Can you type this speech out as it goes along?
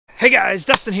Hey guys,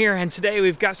 Dustin here, and today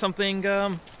we've got something,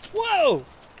 whoa!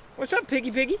 What's up, Piggy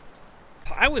Piggy?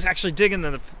 I was actually digging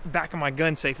in the back of my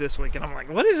gun safe this week, and I'm like,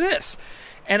 what is this?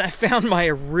 And I found my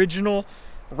original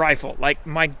rifle, like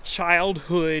my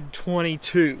childhood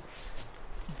 .22.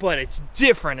 But it's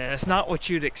different, and it's not what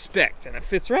you'd expect. And it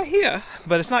fits right here,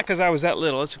 but it's not because I was that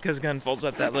little, it's because the gun folds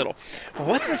up that little. But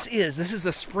what this is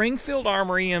the Springfield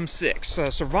Armory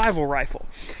M6 survival rifle.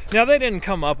 Now, they didn't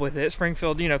come up with it.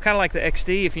 Springfield, you know, kind of like the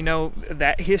XD, if you know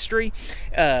that history.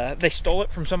 They stole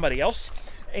it from somebody else.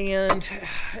 And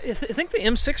I think the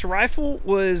M6 rifle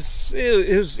was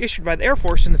issued by the Air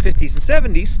Force in the 50s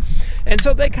and 70s, and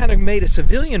so they kind of made a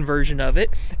civilian version of it,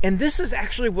 and this is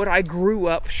actually what I grew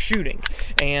up shooting.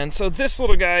 And so this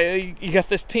little guy, you got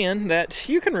this pin that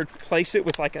you can replace it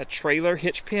with like a trailer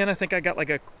hitch pin. I think I got like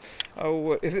a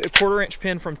quarter-inch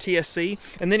pin from TSC,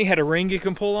 and then you had a ring you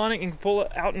can pull on it, and you can pull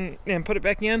it out and put it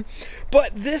back in.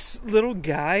 But this little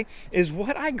guy is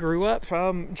what I grew up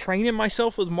training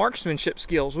myself with marksmanship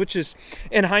skills, which is,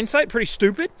 in hindsight, pretty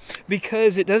stupid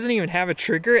because it doesn't even have a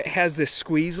trigger. It has this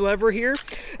squeeze lever here,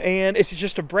 and it's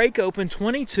just a break open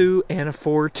 .22 and a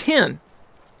 .410.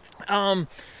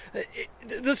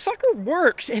 The sucker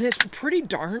works, and it's pretty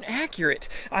darn accurate.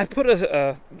 I put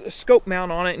a scope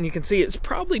mount on it, and you can see it's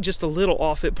probably just a little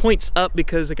off. It points up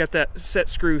because I got that set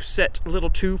screw set a little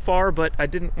too far, but I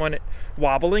didn't want it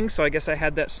wobbling, so I guess I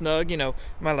had that snug, you know,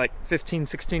 my like 15,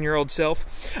 16-year-old self.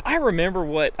 I remember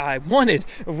what I wanted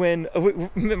when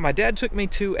my dad took me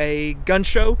to a gun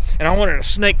show, and I wanted a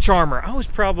snake charmer. I was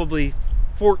probably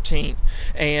 14,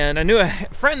 and I knew a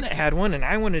friend that had one, and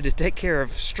I wanted to take care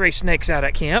of stray snakes out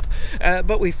at camp,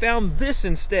 but we found this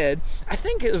instead. I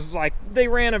think it was like, they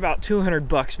ran about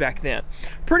 $200 back then.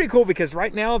 Pretty cool, because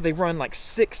right now they run like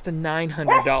 $600 to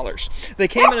 $900. They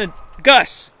came in a,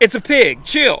 Gus, it's a pig,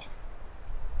 chill.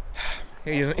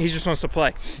 He just wants to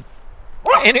play.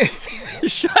 And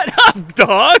shut up,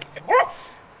 dog.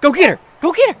 Go get her,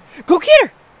 go get her, go get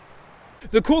her.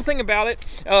 The cool thing about it,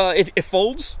 it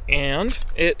folds and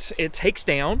it takes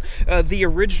down. The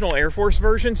original Air Force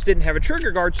versions didn't have a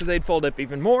trigger guard, so they'd fold up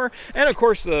even more. And of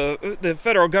course, the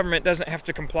federal government doesn't have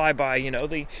to comply by, you know,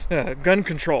 the Gun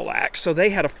Control Act, so they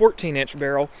had a 14-inch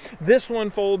barrel. This one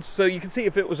folds, so you can see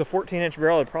if it was a 14-inch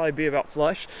barrel, it'd probably be about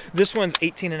flush. This one's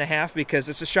 18.5 because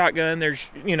it's a shotgun. There's,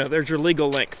 you know, there's your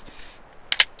legal length.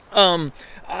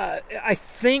 I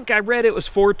think I read it was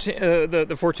 410,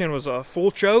 the 410 was a full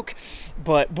choke,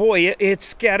 but boy, it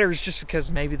scatters, just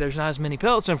because maybe there's not as many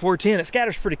pellets in 410, it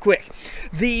scatters pretty quick.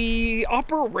 The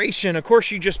operation, of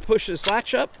course, you just push this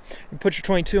latch up, you put your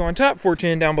 22 on top,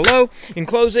 410 down below, and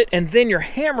close it, and then your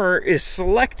hammer is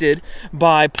selected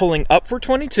by pulling up for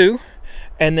 22,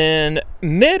 and then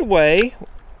midway,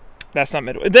 that's not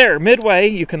midway, there, midway,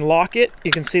 you can lock it,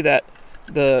 you can see that.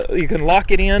 You can lock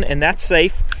it in, and that's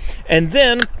safe, and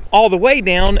then all the way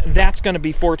down, that's going to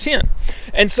be 410.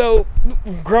 And so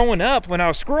growing up, when I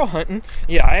was squirrel hunting,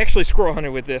 yeah, I actually squirrel hunted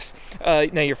with this.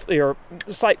 Now your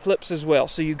sight flips as well,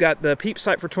 so you got the peep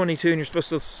sight for 22, and you're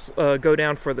supposed to go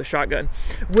down for the shotgun.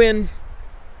 When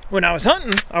I was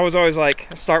hunting, I was always like,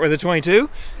 start with a 22,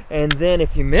 and then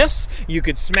if you miss, you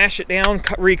could smash it down,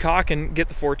 recock, and get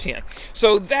the 410.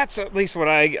 So that's at least what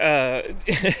I,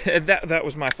 that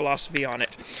was my philosophy on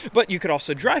it. But you could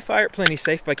also dry fire it plenty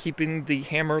safe by keeping the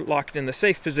hammer locked in the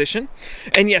safe position.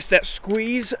 And yes, that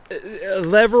squeeze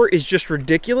lever is just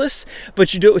ridiculous,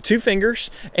 but you do it with 2 fingers,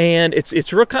 and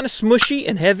it's real kind of smushy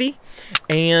and heavy,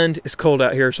 and it's cold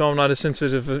out here, so I'm not as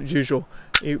sensitive as usual.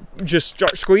 You just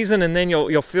start squeezing, and then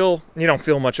you'll feel, you don't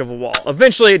feel much of a wall.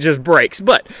 Eventually it just breaks,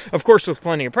 but of course with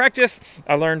plenty of practice,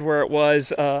 I learned where it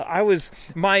was.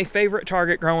 My favorite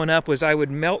target growing up was I would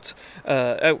melt,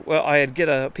 I'd get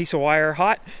a piece of wire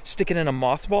hot, stick it in a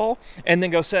mothball, and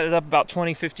then go set it up about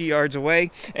 20, 50 yards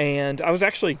away, and I was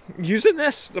actually using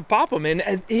this to pop them,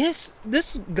 and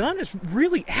this gun is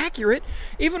really accurate.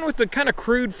 Even with the kind of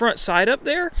crude front sight up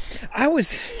there, I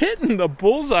was hitting the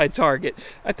bullseye target.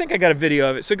 I think I got a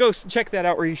video of it, so go check that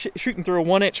out, where you're shooting through a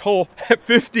 1-inch hole at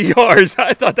 50 yards.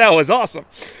 I thought that was awesome.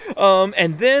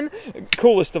 And then,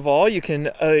 coolest of all, you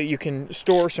can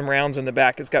store some rounds in the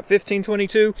back. It's got 15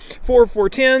 22, 4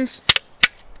 410s.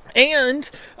 And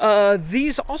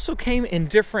these also came in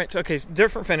different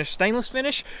finish. Stainless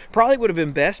finish probably would have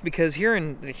been best, because here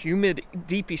in the humid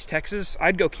deep East Texas,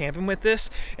 I'd go camping with this,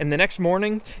 and the next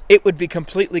morning it would be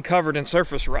completely covered in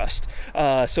surface rust.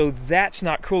 So that's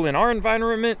not cool in our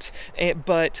environment.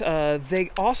 But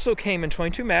they also came in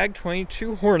 22 mag,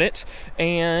 22 Hornet,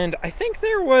 and I think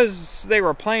they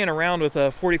were playing around with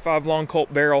a 45 long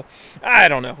Colt barrel. I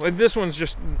don't know. This one's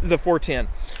just the 410.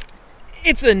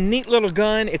 It's a neat little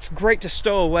gun. It's great to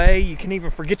stow away. You can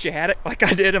even forget you had it, like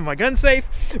I did in my gun safe.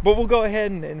 But we'll go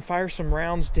ahead and fire some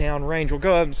rounds down range. We'll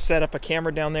go ahead and set up a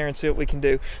camera down there and see what we can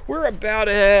do. We're about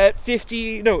at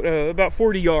about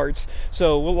 40 yards.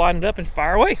 So we'll line it up and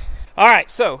fire away. All right,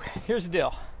 so here's the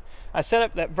deal. I set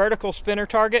up that vertical spinner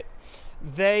target.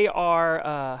 They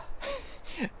are...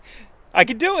 I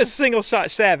could do a single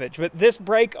shot Savage, but this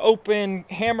break open,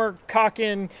 hammer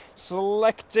cocking,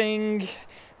 selecting,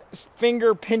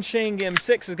 finger pinching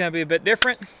M6 is going to be a bit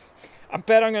different. I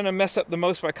bet I'm going to mess up the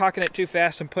most by cocking it too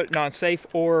fast and putting it on safe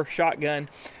or shotgun.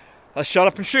 Let's shut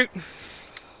up and shoot.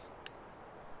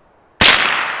 Well,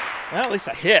 at least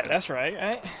I hit. That's right,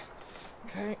 right?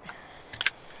 Okay.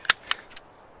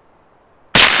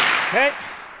 Okay.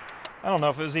 I don't know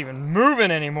if it was even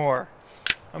moving anymore.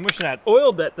 I'm wishing I'd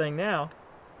oiled that thing now.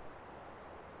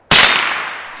 Come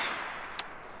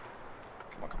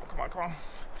on, come on, come on, come on.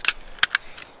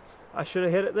 I should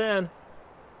have hit it then.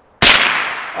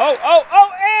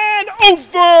 Oh, and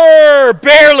over!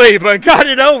 Barely, but got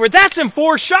it over. That's in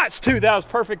 4 shots, too. That was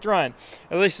perfect run.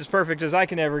 At least as perfect as I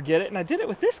can ever get it. And I did it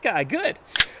with this guy. Good.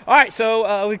 All right,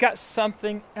 so we've got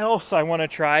something else I want to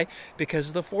try because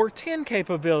of the 410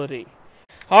 capability.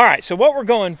 All right, so what we're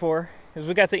going for is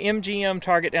we got the MGM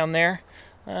target down there.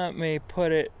 Let me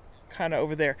put it kind of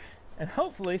over there. And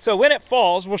hopefully, so when it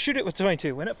falls, we'll shoot it with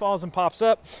 22. When it falls and pops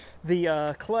up,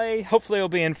 the clay hopefully will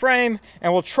be in frame,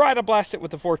 and we'll try to blast it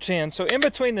with the 410. So in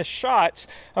between the shots,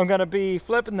 I'm going to be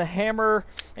flipping the hammer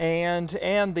and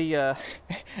the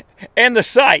and the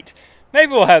sight.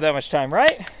 Maybe we'll have that much time,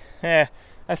 right? Yeah,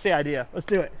 that's the idea. Let's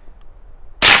do it.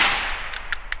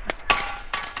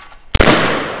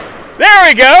 There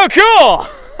we go. Cool.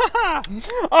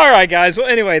 All right, guys. Well,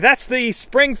 anyway, that's the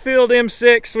Springfield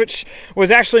M6, which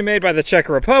was actually made by the Czech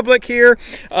Republic here.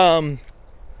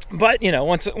 But, you know,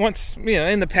 once you know,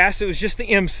 in the past, it was just the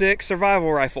M6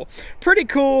 survival rifle. Pretty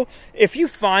cool. If you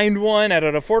find one at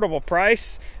an affordable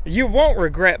price, you won't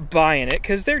regret buying it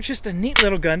because they're just a neat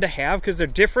little gun to have because they're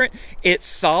different. It's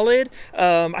solid.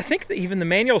 I think that even the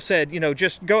manual said, you know,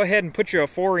 just go ahead and put your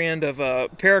forend of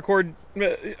paracord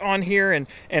on here and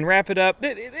wrap it up.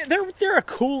 They're a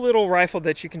cool little rifle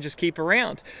that you can just keep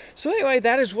around. So anyway,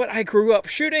 that is what I grew up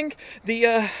shooting.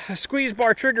 The squeeze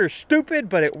bar trigger is stupid,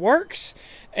 but it works.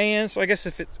 And so I guess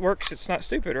if it works, it's not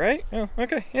stupid, right? Oh,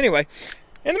 okay. Anyway,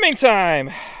 in the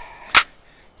meantime,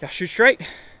 y'all shoot straight.